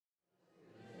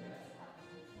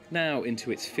Now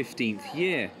into its 15th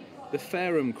year, the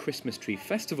Fareham Christmas Tree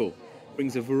Festival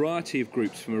brings a variety of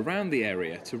groups from around the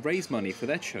area to raise money for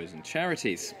their chosen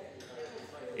charities.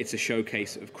 It's a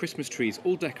showcase of Christmas trees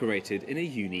all decorated in a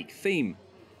unique theme.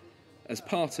 As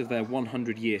part of their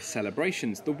 100-year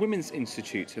celebrations, the Women's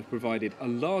Institute have provided a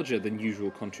larger than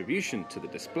usual contribution to the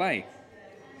display.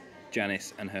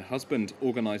 Janice and her husband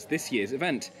organised this year's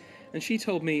event, and she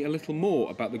told me a little more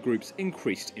about the group's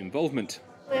increased involvement.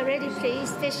 We're really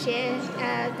pleased this year.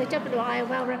 The WI are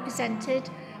well represented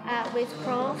with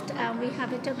craft. We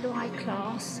have a WI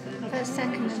class, first,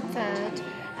 second and third,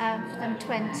 for them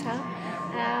to enter.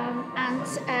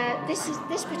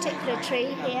 This particular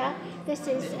tree here, this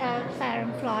is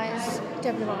Fareham Flyers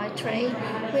WI tree.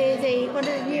 We're one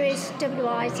of the newest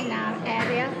WIs in our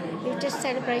area. We've just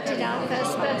celebrated our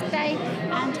first birthday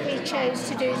and we chose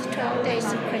to do the 12 days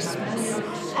of Christmas.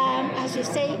 As you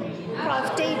see,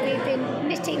 crafty, we've been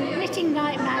knitting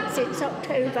like mad since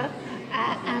October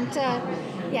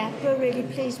we're really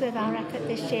pleased with our effort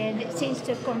this year and it seems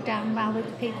to have gone down well with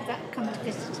the people that come to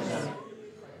visit us.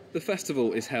 The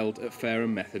festival is held at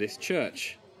Fareham Methodist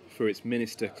Church. For its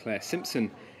minister Claire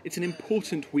Simpson, it's an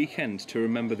important weekend to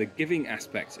remember the giving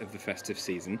aspect of the festive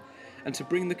season and to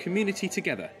bring the community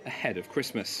together ahead of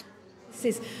Christmas. This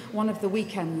is one of the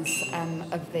weekends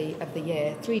of the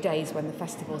year, 3 days when the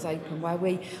festival's open, where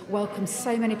we welcome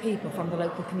so many people from the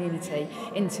local community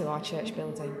into our church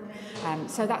building.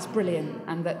 So that's brilliant,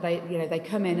 and that they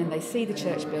come in and they see the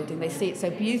church building, they see it so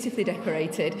beautifully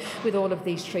decorated with all of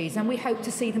these trees, and we hope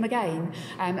to see them again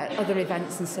at other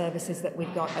events and services that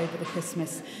we've got over the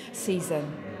Christmas season.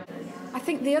 I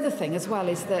think the other thing as well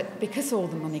is that because all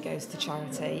the money goes to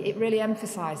charity, it really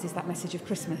emphasises that message of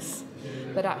Christmas,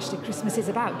 that actually Christmas is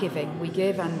about giving. We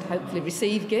give and hopefully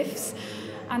receive gifts,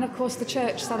 and of course the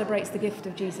church celebrates the gift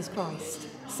of Jesus Christ.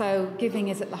 So giving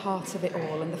is at the heart of it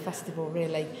all, and the festival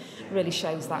really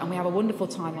shows that. And we have a wonderful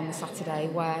time on the Saturday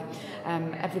where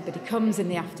everybody comes in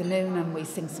the afternoon and we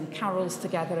sing some carols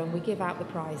together and we give out the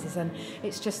prizes, and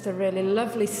it's just a really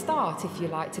lovely start, if you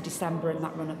like, to December and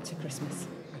that run up to Christmas.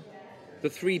 The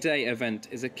 3-day event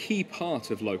is a key part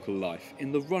of local life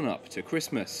in the run-up to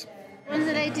Christmas. One of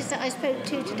the ladies that I spoke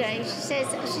to today, she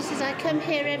says, I come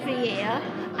here every year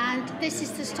and this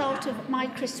is the start of my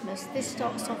Christmas. This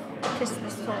starts off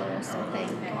Christmas for us, I think.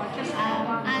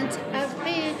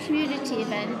 Being a community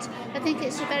event, I think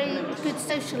it's a very good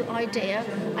social idea.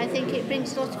 I think it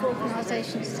brings lots of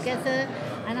organisations together,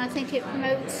 and I think it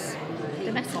promotes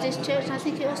the Methodist Church, and I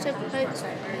think it also promotes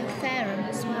Fareham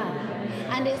as well.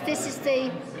 And this is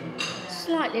the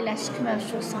slightly less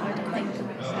commercial side, I think,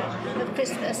 of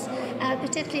Christmas,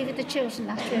 particularly with the children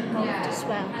that are involved as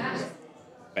well.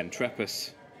 Ben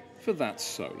Trepess for That's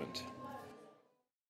Solent.